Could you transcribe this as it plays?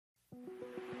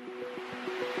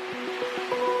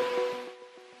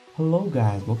Hello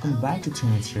guys, welcome back to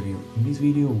Tonight's Review. In this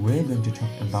video, we're going to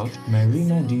talk about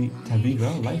Marina de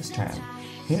Tavira lifestyle.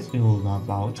 Here it will be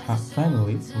about her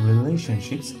family,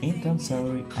 relationships, income,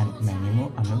 salary, and many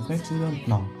more unknown facts you don't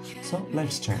know. So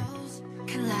let's start.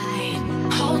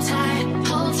 Hold tight,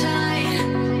 hold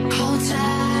tight, hold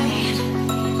tight.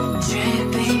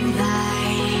 Dripping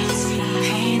lights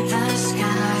paint the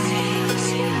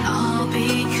skies, all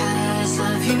because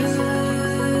of you.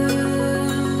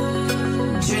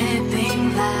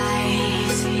 Dripping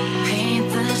lights paint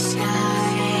the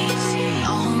skies,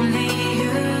 only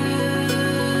you.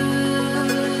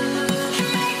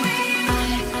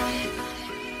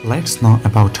 Let's know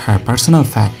about her personal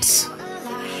facts.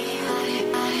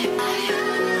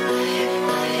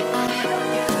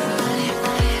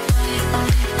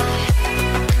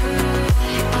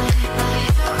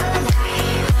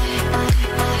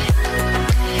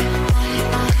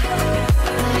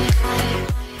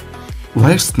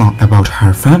 Let's know about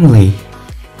her family.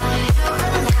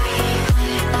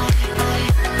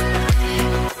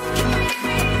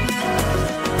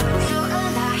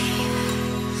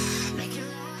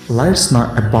 Let's know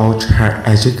about her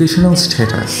educational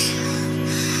status.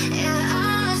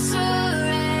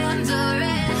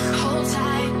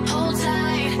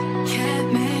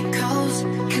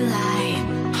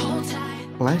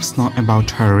 Let's know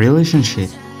about her relationship.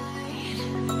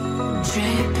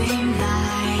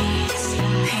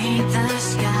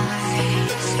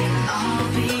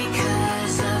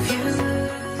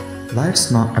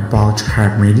 Let's know about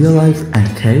her media life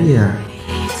and career.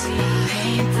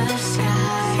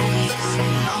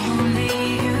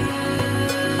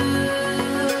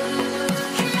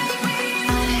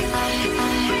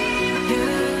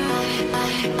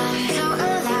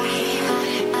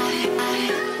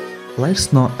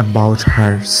 Let's know about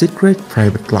her secret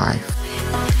private life.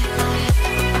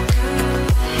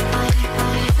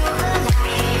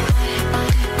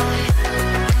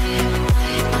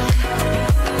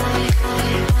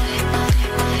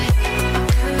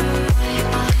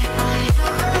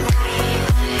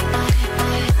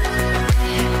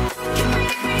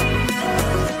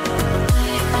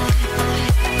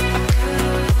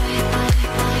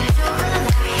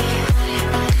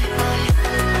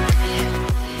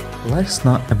 Let's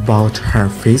know about her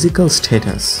physical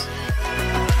status.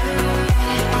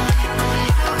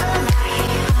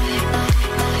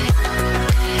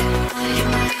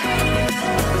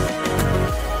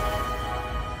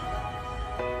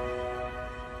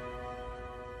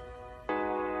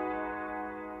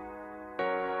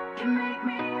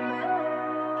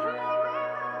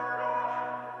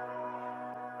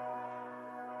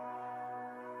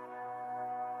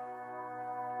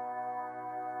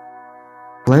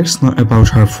 Let's know about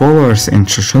her followers in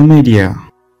social media.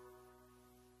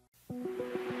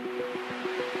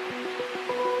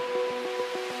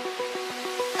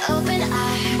 Open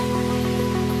eye,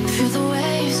 feel the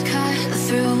waves cut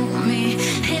through me,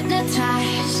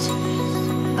 hypnotized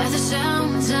by the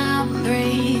sounds I'm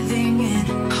breathing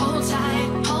in. Hold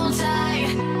tight,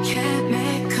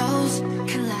 chemicals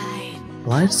collide.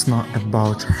 Let's know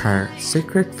about her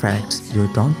secret facts you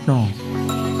don't know.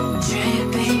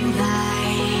 Dripping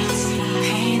lights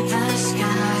paint the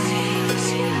skies,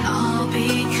 all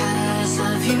because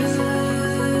of you.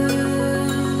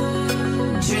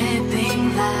 Dripping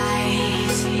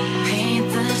lights paint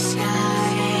the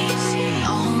skies,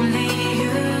 only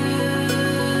you.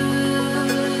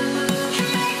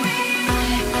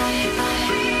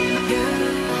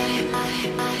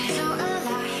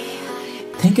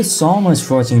 Thank you so much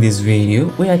for watching this video.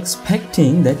 We are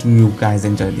expecting that you guys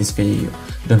enjoyed this video.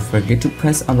 Don't forget to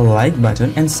press on the like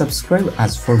button and subscribe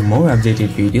us for more updated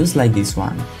videos like this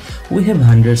one. We have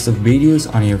hundreds of videos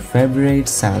on your favorite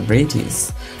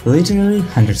celebrities. Literally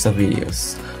hundreds of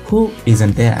videos. Who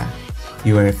isn't there?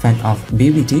 You are a fan of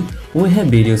BBT? We have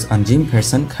videos on Jim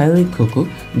Carson, Kylie Cuoco,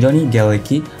 Johnny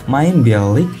Galecki, Mayim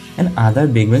Bialik, and other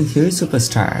Big Bang Theory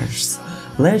superstars.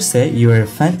 Let's say you are a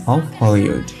fan of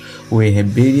Hollywood. We have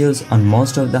videos on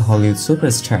most of the Hollywood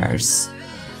superstars.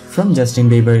 From Justin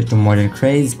Bieber to modern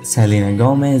craze, Selena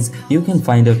Gomez, you can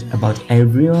find out about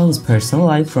everyone's personal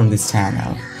life from this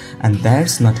channel. And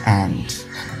that's not end.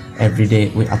 Every day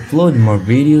we upload more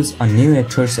videos on new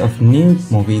actors of new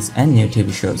movies and new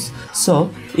TV shows. So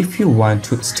if you want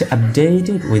to stay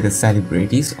updated with the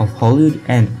celebrities of Hollywood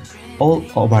and all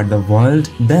over the world,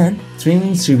 then 3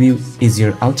 Minutes Review is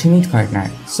your ultimate partner.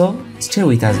 So stay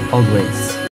with us always.